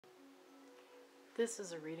This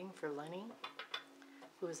is a reading for Lennie,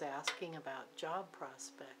 who is asking about job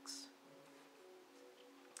prospects.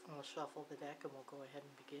 I'll shuffle the deck and we'll go ahead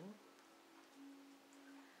and begin.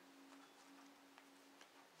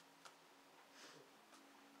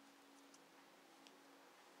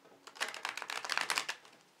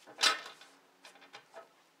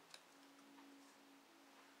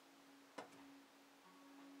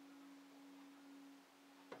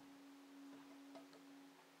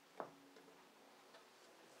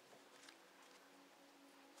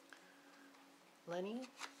 Lennie,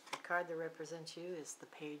 the card that represents you is the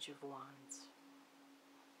Page of Wands.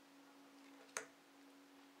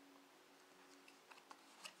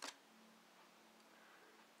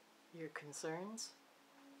 Your concerns,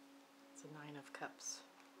 it's a Nine of Cups.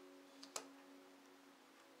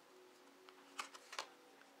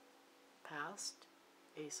 Past,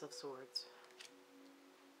 Ace of Swords,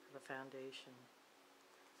 the foundation.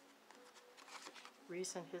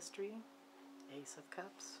 Recent history, Ace of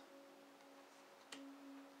Cups.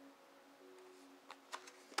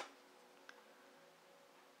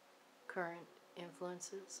 Current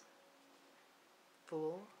influences,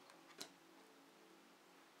 Fool.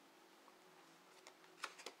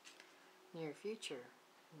 Near future,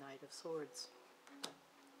 Knight of Swords.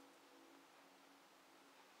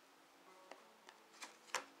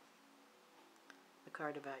 The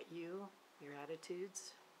card about you, your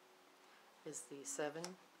attitudes, is the Seven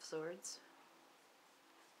of Swords.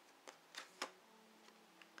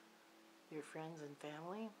 Your friends and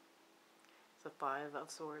family, it's the Five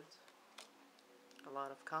of Swords. A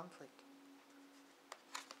lot of conflict.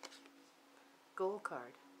 Goal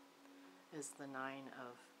card is the Nine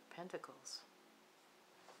of Pentacles.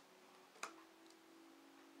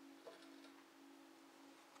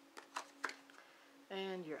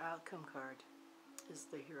 And your outcome card is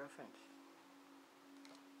the Hierophant.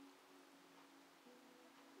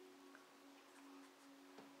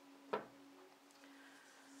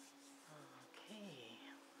 Okay.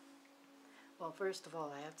 Well, first of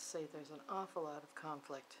all, I have to say there's an awful lot of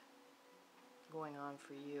conflict going on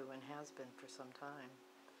for you and has been for some time.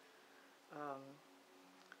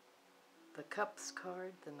 The Cups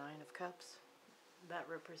card, the Nine of Cups, that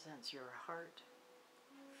represents your heart,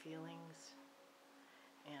 feelings,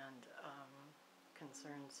 and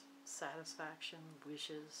concerns satisfaction,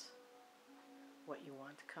 wishes, what you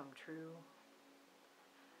want to come true.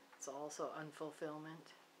 It's also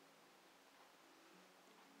unfulfillment.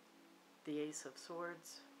 The Ace of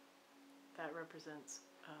Swords, that represents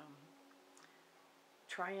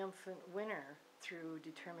triumphant winner through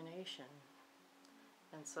determination.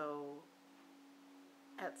 And so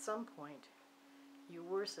at some point you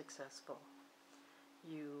were successful.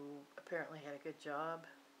 You apparently had a good job,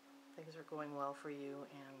 things are going well for you,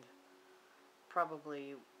 and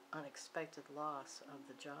probably unexpected loss of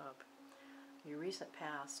the job. Your recent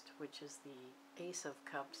past, which is the Ace of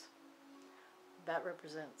Cups, that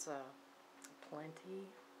represents plenty,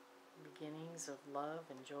 beginnings of love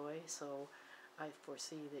and joy. So I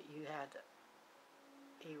foresee that you had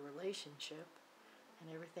a relationship and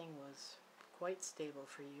everything was quite stable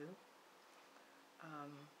for you,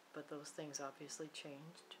 but those things obviously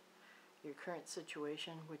changed. Your current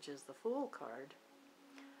situation, which is the Fool card,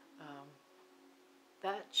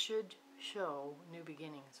 that should show new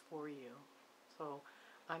beginnings for you. So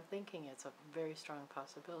I'm thinking it's a very strong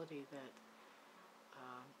possibility that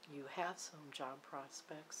you have some job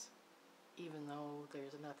prospects, even though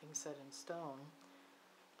there's nothing set in stone.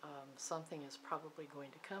 Something is probably going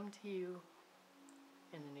to come to you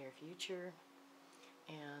in the near future,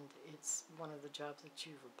 and it's one of the jobs that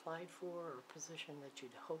you've applied for or a position that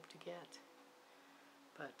you'd hope to get.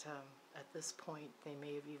 But at this point, they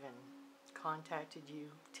may have even contacted you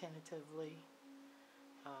tentatively.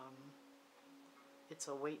 It's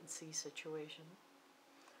a wait-and-see situation.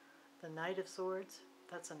 The Knight of Swords,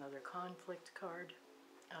 that's another conflict card.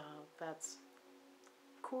 That's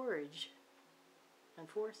courage and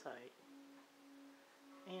foresight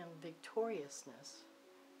and victoriousness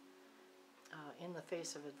in the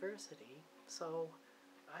face of adversity. So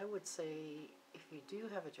I would say if you do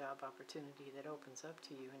have a job opportunity that opens up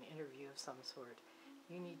to you, an interview of some sort,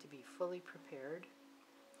 you need to be fully prepared,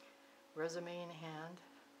 resume in hand,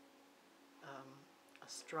 a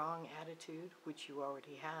strong attitude, which you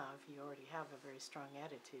already have. You already have a very strong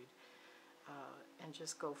attitude, and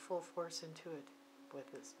just go full force into it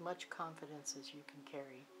with as much confidence as you can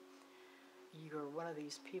carry. You're one of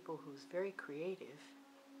these people who's very creative.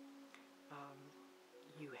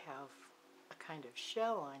 You have a kind of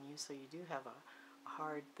shell on you, so you do have a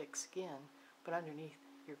hard, thick skin, but underneath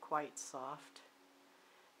you're quite soft,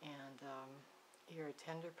 and you're a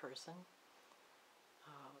tender person.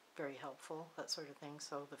 very helpful, that sort of thing.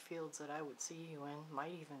 So the fields that I would see you in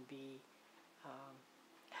might even be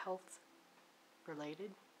health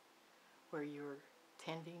related, where you're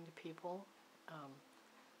tending to people,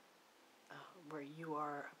 where you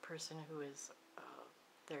are a person who is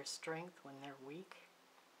their strength when they're weak.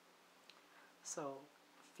 So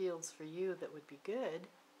fields for you that would be good,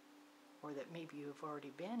 or that maybe you've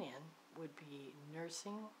already been in, would be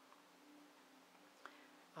nursing,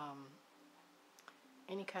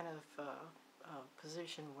 any kind of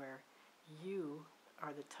position where you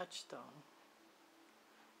are the touchstone.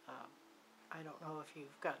 I don't know if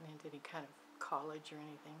you've gotten into any kind of college or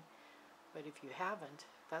anything, but if you haven't,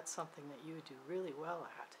 that's something that you would do really well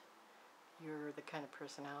at. You're the kind of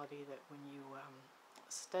personality that when you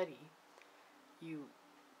study, you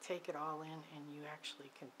take it all in and you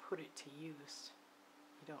actually can put it to use.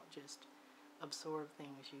 You don't just absorb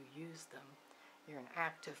things, you use them. You're an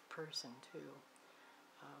active person too.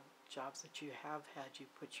 Jobs that you have had, you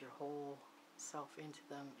put your whole self into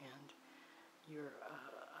them, and you're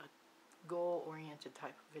a goal-oriented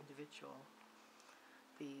type of individual.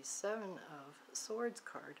 The Seven of Swords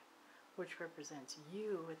card, which represents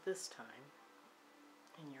you at this time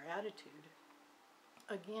and your attitude,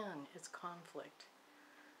 again, it's conflict.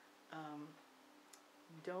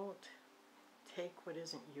 Don't take what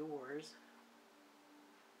isn't yours.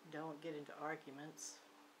 Don't get into arguments.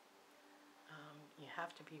 You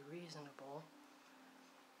have to be reasonable.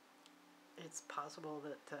 It's possible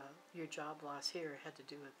that your job loss here had to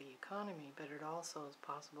do with the economy, but it also is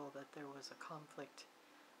possible that there was a conflict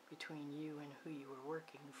between you and who you were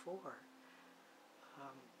working for.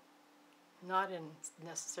 Not in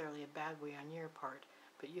necessarily a bad way on your part,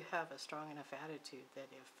 but you have a strong enough attitude that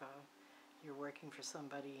if you're working for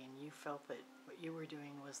somebody and you felt that what you were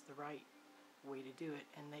doing was the right way to do it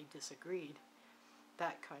and they disagreed,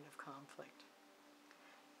 that kind of conflict.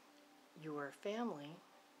 Your family,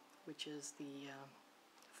 which is the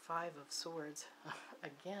Five of Swords,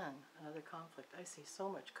 again, another conflict. I see so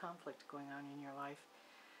much conflict going on in your life.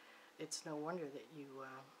 It's no wonder that you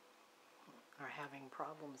are having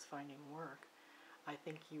problems finding work. I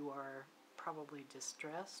think you are probably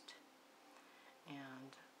distressed,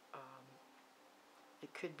 and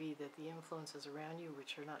it could be that the influences around you,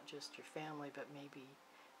 which are not just your family but maybe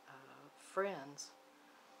friends,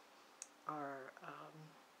 are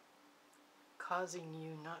causing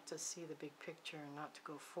you not to see the big picture and not to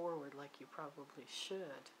go forward like you probably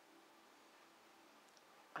should.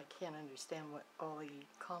 I can't understand what all the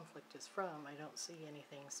conflict is from. I don't see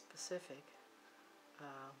anything specific,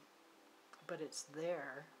 but it's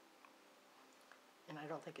there, and I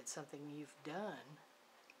don't think it's something you've done,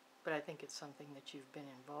 but I think it's something that you've been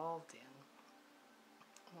involved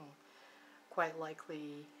in. Quite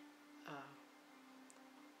likely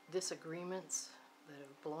disagreements that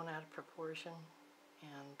have blown out of proportion,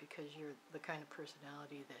 and because you're the kind of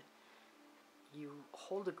personality that you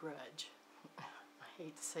hold a grudge. I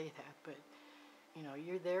hate to say that, but you know,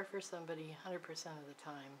 you're there for somebody 100% of the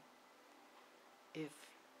time if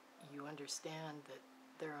you understand that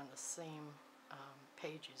they're on the same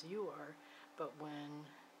page as you are, but when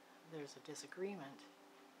there's a disagreement,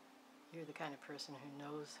 you're the kind of person who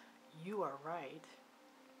knows you are right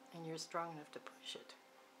and you're strong enough to push it.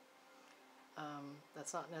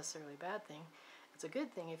 That's not necessarily a bad thing. It's a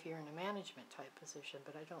good thing if you're in a management type position,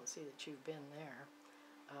 but I don't see that you've been there,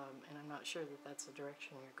 and I'm not sure that that's the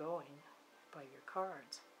direction you're going by your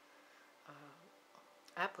cards.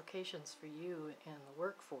 Applications for you in the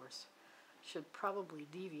workforce should probably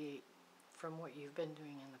deviate from what you've been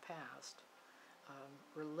doing in the past.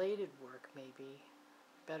 Related work may be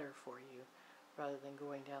better for you rather than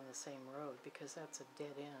going down the same road, because that's a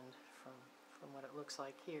dead end from what it looks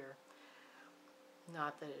like here.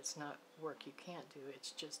 Not that it's not work you can't do,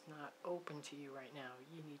 it's just not open to you right now.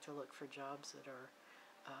 You need to look for jobs that are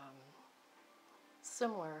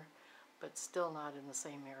similar, but still not in the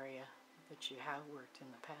same area that you have worked in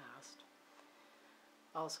the past.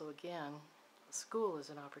 Also, again, school is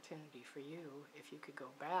an opportunity for you. If you could go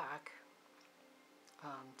back,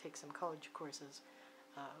 take some college courses,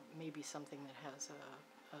 maybe something that has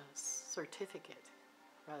a certificate,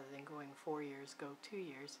 rather than going 4 years, go 2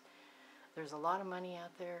 years. There's a lot of money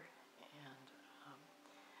out there, and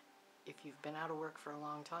if you've been out of work for a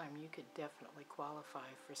long time, you could definitely qualify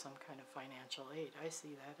for some kind of financial aid. I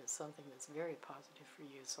see that as something that's very positive for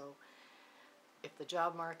you. So if the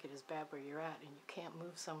job market is bad where you're at and you can't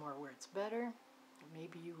move somewhere where it's better,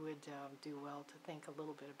 maybe you would do well to think a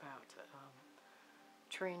little bit about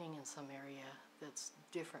training in some area that's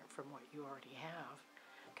different from what you already have.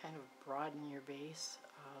 Kind of broaden your base,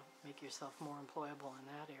 make yourself more employable in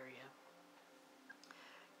that area.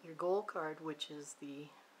 Your goal card, which is the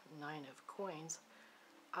 9 of coins,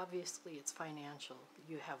 obviously it's financial.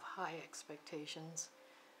 You have high expectations.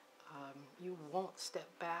 You won't step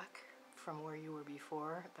back from where you were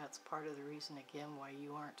before. That's part of the reason, again, why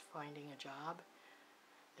you aren't finding a job,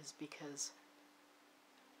 is because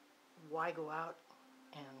why go out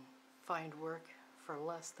and find work for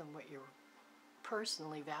less than what you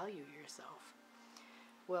personally value yourself?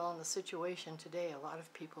 Well, in the situation today, a lot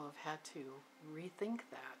of people have had to rethink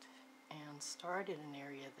that and start in an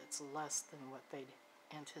area that's less than what they'd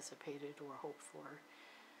anticipated or hoped for.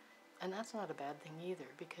 And that's not a bad thing either,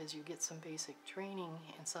 because you get some basic training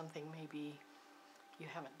in something maybe you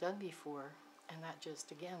haven't done before, and that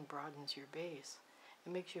just, again, broadens your base.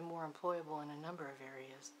 It makes you more employable in a number of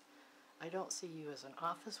areas. I don't see you as an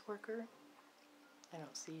office worker. I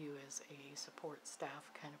don't see you as a support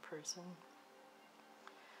staff kind of person.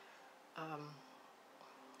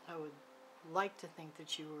 I would like to think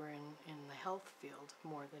that you were in the health field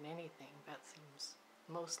more than anything. That seems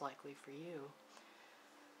most likely for you.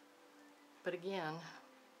 But again,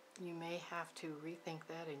 you may have to rethink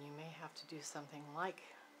that, and you may have to do something like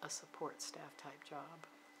a support staff type job,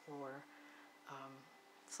 or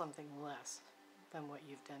something less than what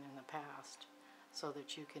you've done in the past, so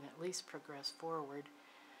that you can at least progress forward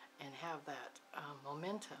and have that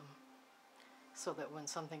momentum, so that when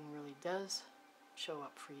something really does show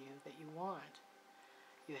up for you that you want,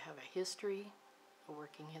 you have a history, a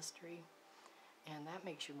working history, and that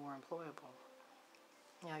makes you more employable.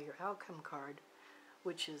 Now, your outcome card,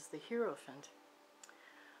 which is the Hierophant,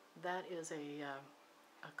 that is a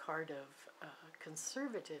card of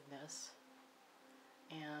conservativeness,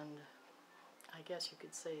 and I guess you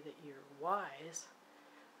could say that you're wise,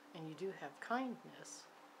 and you do have kindness.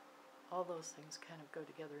 All those things kind of go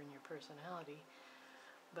together in your personality,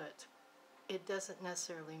 but it doesn't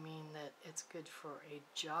necessarily mean that it's good for a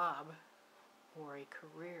job or a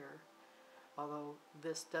career, although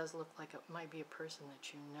this does look like it might be a person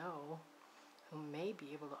that you know who may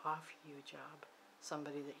be able to offer you a job,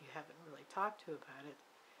 somebody that you haven't really talked to about it.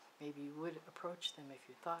 Maybe you would approach them if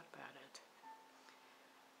you thought about it.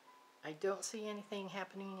 I don't see anything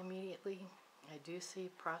happening immediately. I do see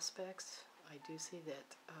prospects. I do see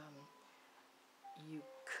that you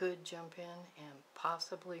could jump in and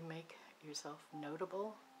possibly make yourself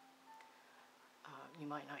notable. You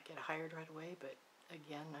might not get hired right away, but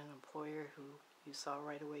again, an employer who you saw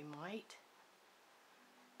right away might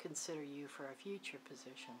consider you for a future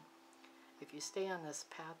position. If you stay on this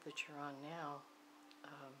path that you're on now,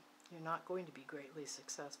 you're not going to be greatly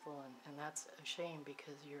successful, and that's a shame,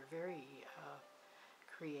 because you're very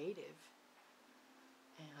creative,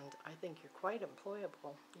 and I think you're quite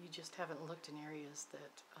employable. You just haven't looked in areas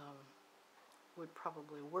that would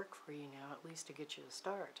probably work for you now, at least to get you to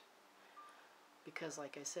start, because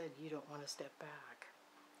like I said, you don't want to step back,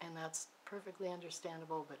 and that's perfectly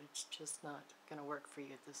understandable, but it's just not going to work for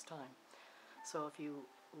you at this time. So if you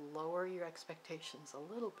lower your expectations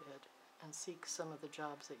a little bit and seek some of the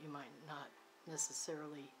jobs that you might not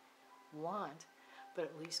necessarily want, but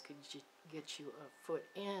at least could get you a foot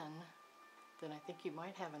in, then I think you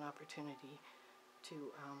might have an opportunity to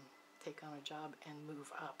take on a job and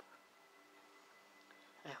move up.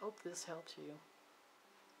 I hope this helps you.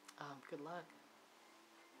 Good luck.